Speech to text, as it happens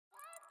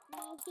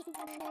Hello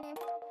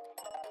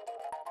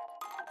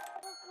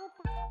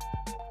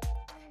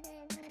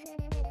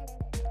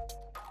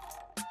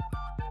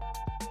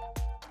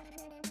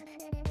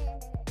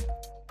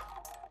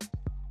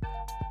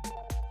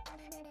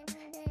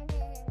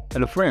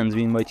friends,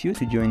 we invite you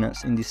to join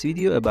us in this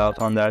video about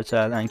hande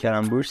ercel and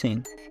Kerem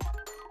Bursin.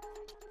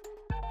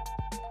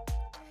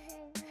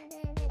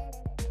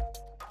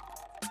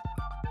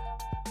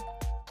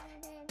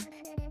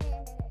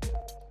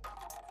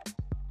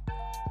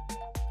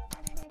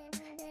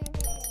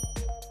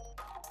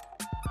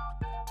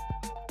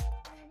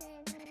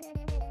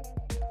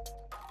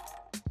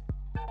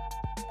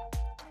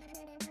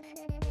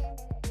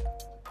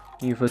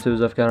 New photos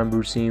of Kerem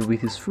Bursin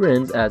with his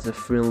friends at a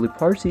friendly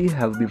party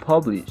have been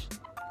published,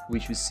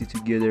 which we see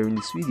together in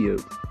this video.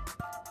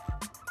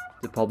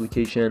 The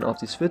publication of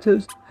these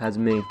photos has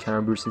made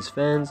Kerem Bursin's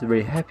fans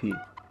very happy.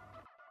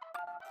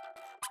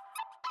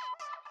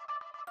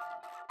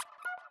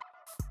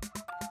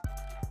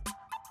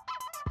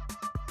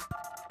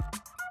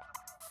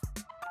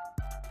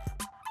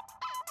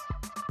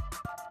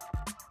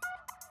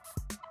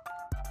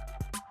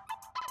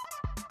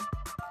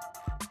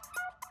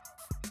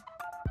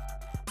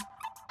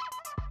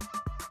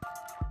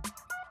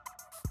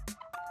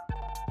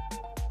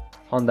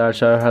 Hande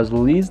Erçel has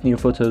released new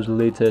photos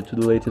related to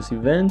the latest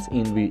event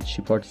in which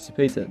she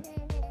participated.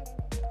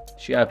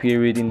 She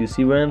appeared in this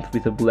event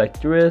with a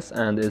black dress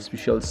and a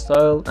special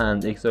style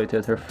and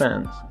excited her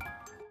fans.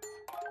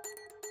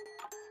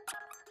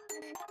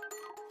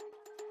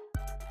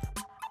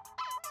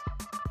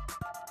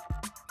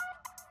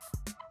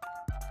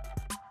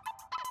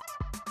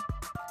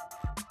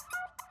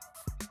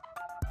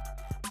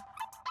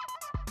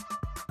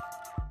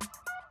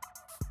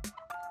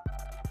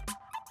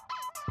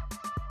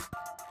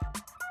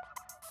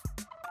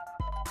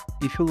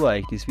 If you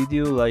like this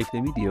video, like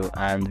the video,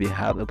 and we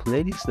have a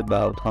playlist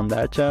about hande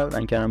erçel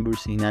and Kerem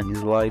Bursin and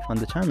his life on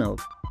the channel.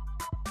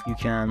 You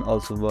can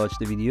also watch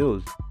the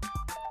videos.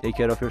 Take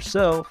care of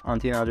yourself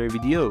until another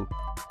video.